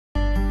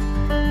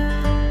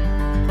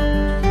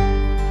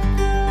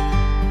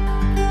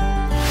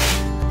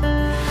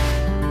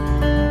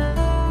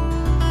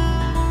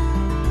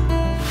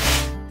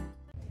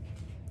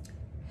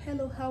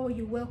how are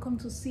you? Welcome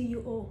to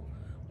CUO,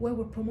 where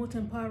we promote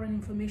empowering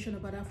information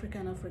about Africa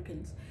and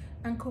Africans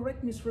and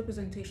correct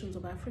misrepresentations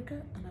of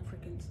Africa and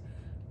Africans.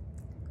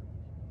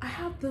 I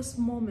have this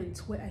moment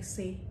where I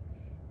say,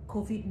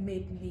 COVID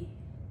made me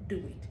do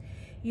it.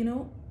 You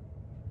know,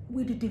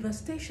 with the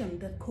devastation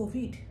that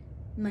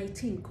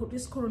COVID-19,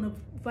 this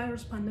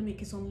coronavirus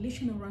pandemic is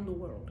unleashing around the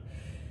world,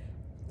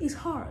 it's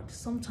hard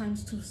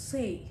sometimes to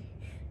say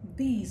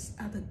these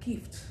are the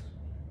gifts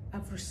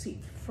I've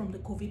received from the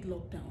COVID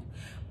lockdown.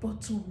 But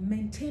to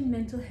maintain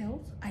mental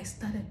health, I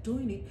started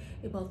doing it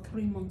about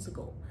 3 months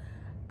ago.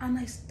 And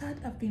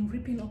I've been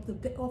reaping off the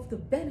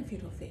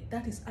benefit of it.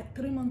 That is,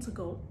 3 months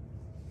ago,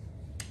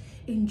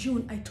 in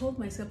June, I told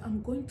myself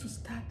I'm going to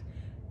start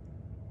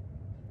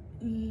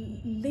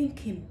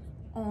linking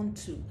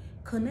onto,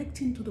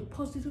 connecting to the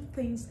positive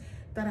things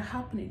that are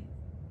happening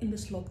in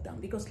this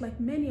lockdown. Because like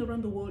many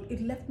around the world,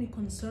 it left me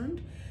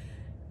concerned.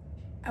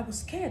 I was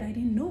scared. I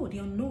didn't know. The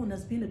unknown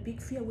has been a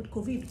big fear with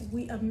COVID.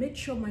 We have made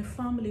sure my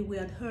family, we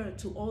adhere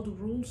to all the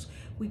rules.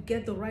 We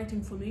get the right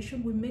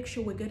information. We make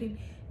sure we're getting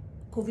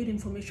COVID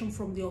information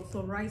from the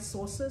authorized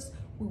sources.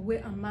 We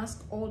wear a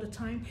mask all the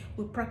time.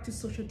 We practice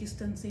social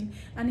distancing.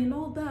 And in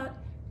all that,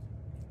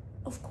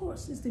 of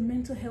course, is the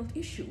mental health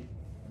issue.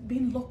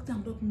 Being locked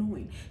down, not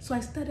knowing. So I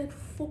started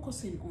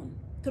focusing on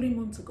 3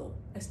 months ago.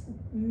 I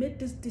made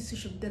this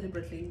decision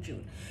deliberately in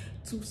June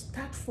to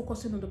start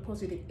focusing on the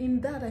positive.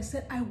 In that, I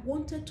said I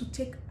wanted to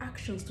take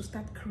actions to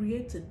start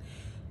creating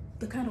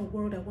the kind of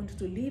world I wanted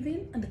to live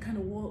in and the kind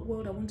of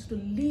world I wanted to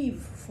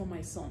live for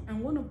my son.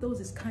 And one of those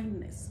is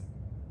kindness.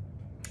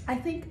 I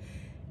think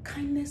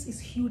kindness is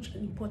huge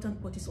and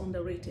important, but it's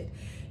underrated.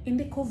 In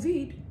the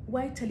COVID,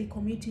 while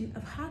telecommuting,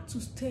 I've had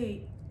to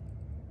stay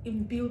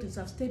in buildings.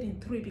 I've stayed in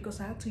 3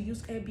 because I had to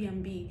use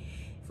Airbnb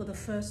for the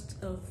first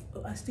of,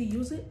 I still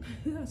use it.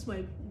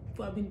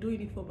 I've been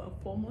doing it for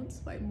about 4 months,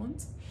 5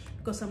 months,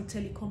 because I'm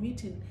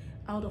telecommuting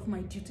out of my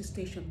duty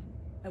station.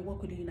 I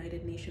work with the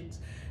United Nations.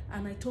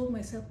 And I told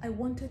myself I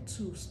wanted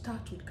to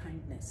start with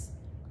kindness.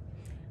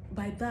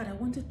 By that, I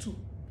wanted to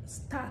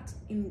start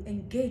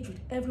engage with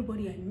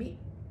everybody I meet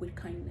with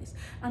kindness.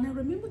 And I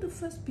remember the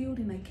first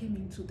building I came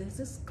into, there's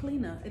this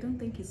cleaner, I don't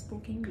think he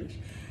spoke English.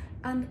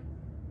 And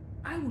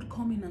I would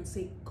come in and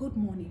say, good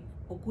morning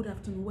or good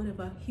afternoon,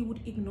 whatever. He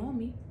would ignore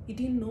me. He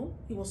didn't know.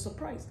 He was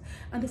surprised.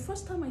 And the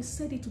first time I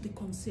said it to the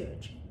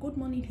concierge, good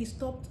morning, he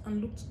stopped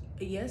and looked,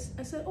 yes.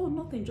 I said, oh,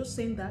 nothing, just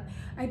saying that.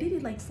 I did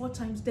it like 4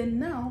 times. Then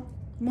now,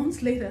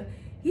 months later,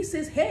 he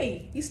says,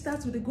 hey, he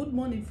starts with a good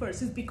morning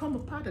first. It's become a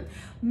pattern.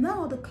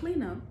 Now the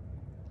cleaner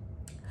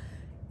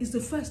is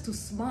the first to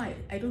smile.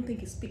 I don't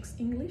think he speaks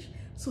English.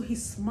 So he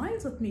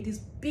smiles at me, this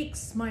big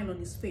smile on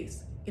his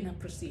face in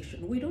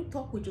appreciation. We don't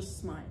talk, we just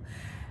smile.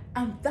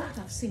 And that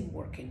I've seen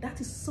working.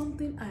 That is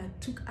something I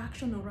took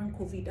action around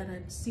COVID and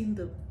I've seen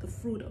the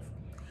fruit of.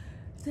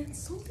 Then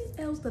something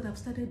else that I've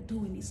started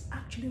doing is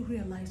actually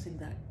realizing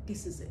that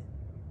this is it.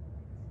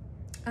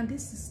 And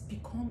this has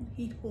become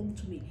hit home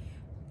to me.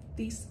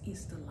 This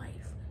is the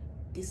life.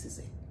 This is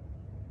it.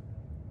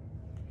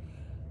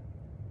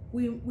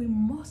 We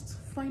must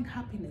find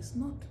happiness,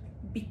 not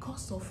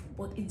because of,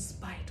 but in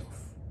spite of.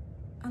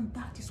 And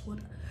that is what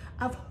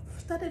I've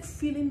started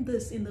feeling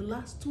this in the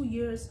last 2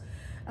 years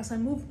as I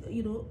move,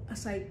 you know,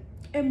 as I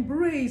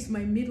embrace my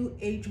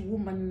middle-aged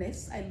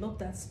womanness. I love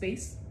that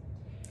space.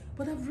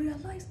 But I've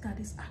realized that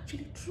it's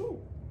actually true.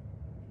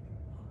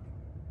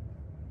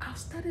 I've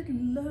started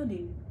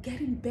learning,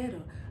 getting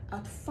better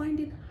at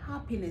finding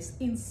happiness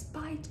in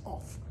spite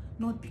of,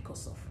 not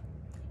because of.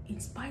 In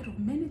spite of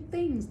many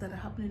things that are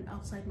happening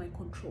outside my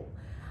control,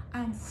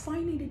 I'm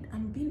finding it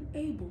and being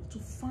able to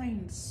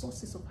find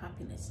sources of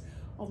happiness,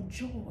 of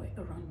joy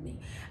around me.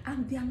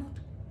 And they are not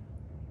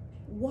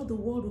what the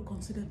world would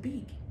consider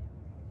big.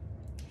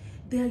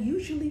 They are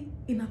usually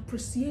in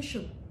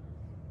appreciation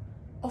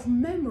of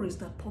memories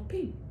that pop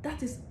in.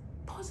 That is,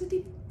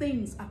 positive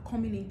things are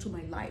coming into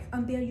my life.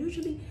 And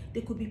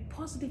they could be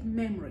positive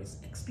memories,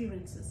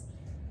 experiences.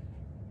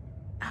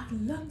 I've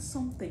learned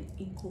something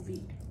in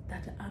COVID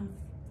that I'm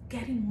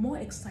getting more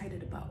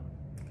excited about.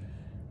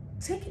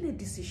 Taking a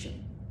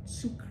decision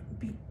to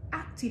be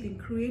active in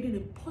creating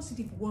a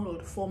positive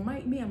world for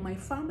me and my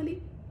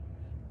family,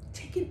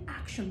 taking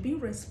action,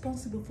 being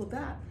responsible for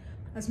that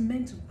has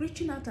meant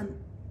reaching out and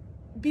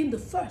being the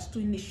first to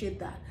initiate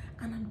that,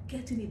 and I'm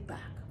getting it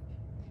back.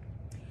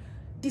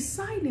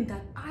 Deciding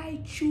that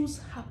I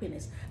choose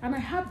happiness, and I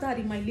have that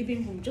in my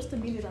living room. Just a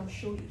minute, I'll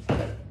show you.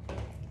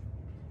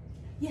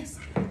 Yes,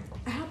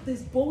 I have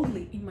this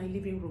boldly in my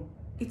living room.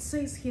 It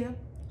says here,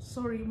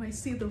 sorry, you might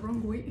see it the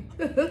wrong way.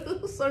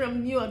 Sorry,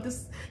 I'm new at the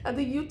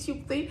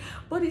YouTube thing,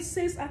 but it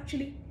says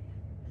actually,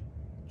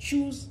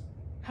 choose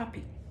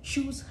happy.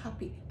 Choose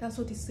happy. That's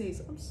what it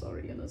says. I'm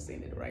sorry, you're not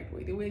saying it the right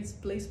way. The way it's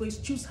placed, where it's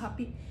choose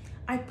happy.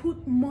 I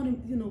put money,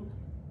 you know,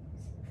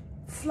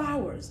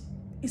 flowers,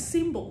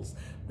 symbols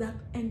that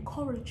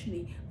encourage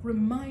me,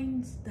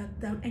 remind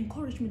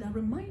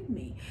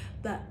me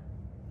that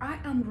I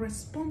am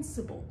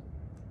responsible.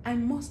 I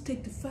must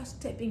take the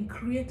first step in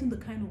creating the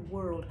kind of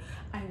world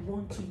I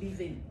want to live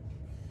in.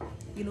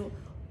 You know,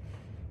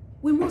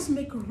 We must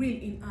make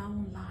real in our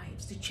own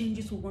lives the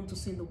changes we want to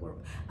see in the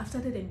world. I've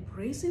started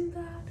embracing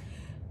that,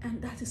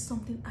 and that is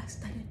something I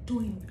started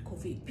doing with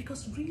COVID,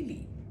 because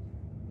really,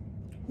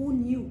 who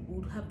knew we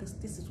would have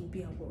this would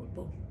be our world?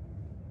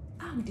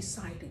 But I'm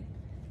deciding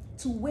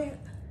to wear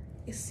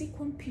a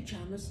sequin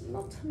pajamas,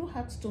 no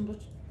hat stone,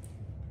 but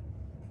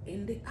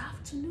in the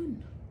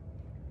afternoon,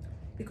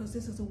 because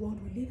this is the world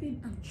we live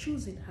in. I'm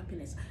choosing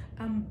happiness.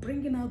 I'm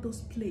bringing out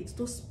those plates,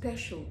 those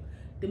special.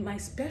 My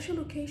special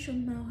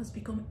occasion now has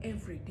become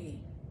every day.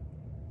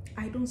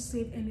 I don't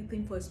save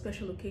anything for a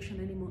special occasion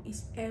anymore.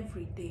 It's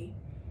every day,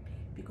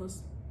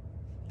 because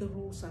the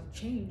rules have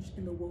changed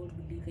in the world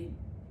we live in.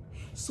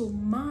 So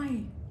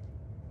my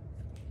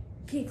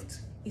gift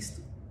is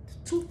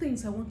two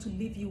things I want to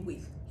leave you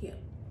with here.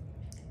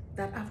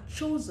 That I've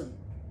chosen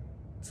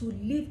to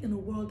live in a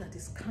world that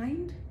is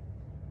kind,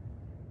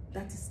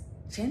 that is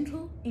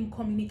gentle in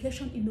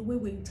communication, in the way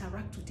we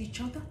interact with each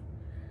other.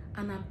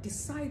 And I've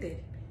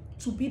decided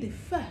to be the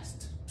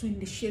first to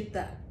initiate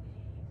that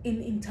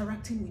in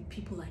interacting with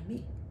people I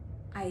meet.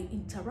 I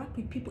interact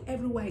with people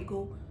everywhere I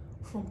go,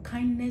 from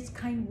kindness,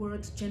 kind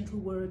words, gentle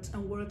words,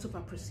 and words of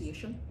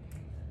appreciation.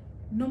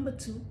 Number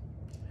two,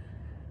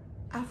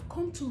 I've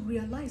come to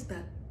realize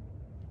that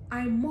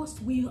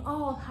we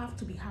all have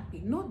to be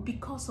happy, not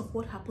because of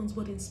what happens,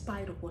 but in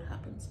spite of what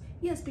happens.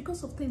 Yes,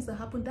 because of things that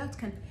happen,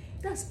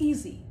 that's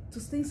easy. To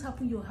things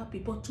happen, you're happy,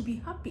 but to be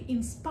happy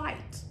in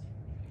spite,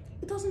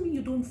 it doesn't mean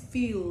you don't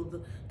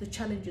feel the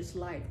challenges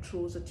life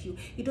throws at you.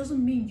 It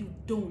doesn't mean you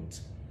don't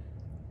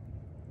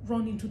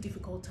run into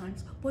difficult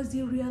times, but it's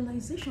the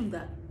realization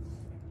that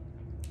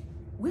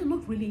we're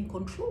not really in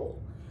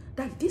control,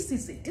 that this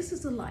is it, this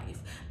is the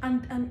life,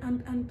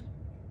 and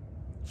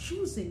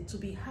choosing to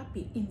be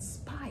happy in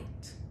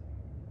spite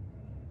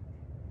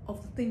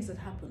of the things that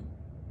happen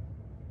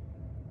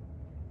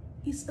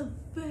is a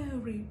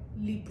very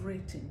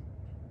liberating,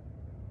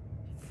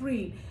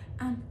 free,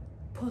 and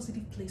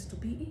positive place to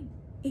be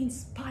in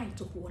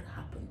spite of what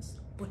happens,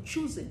 but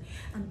choosing.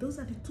 And those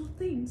are the two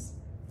things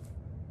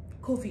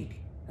COVID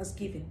has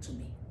given to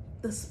me: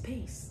 the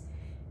space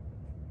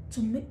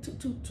to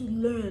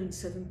learn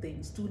certain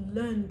things, to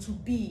learn to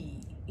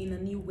be in a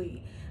new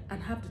way,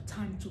 and have the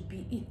time to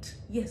be it.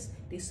 Yes,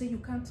 they say you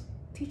can't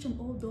teach an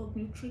old dog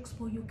new tricks,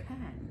 but you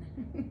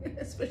can,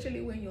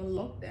 especially when you're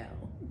locked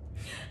down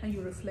and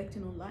you're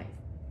reflecting on life.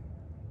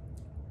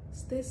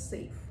 Stay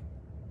safe,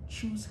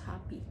 choose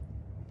happy.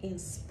 In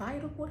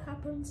spite of what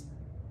happens,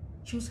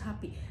 choose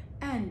happy.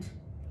 And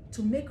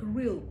to make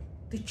real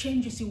the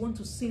changes you want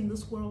to see in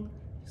this world,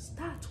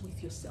 start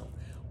with yourself,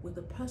 with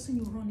the person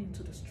you run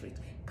into the street.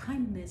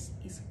 Kindness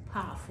is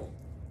powerful.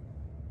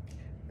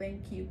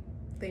 Thank you.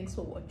 Thanks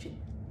for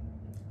watching.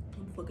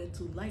 Don't forget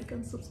to like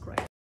and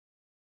subscribe.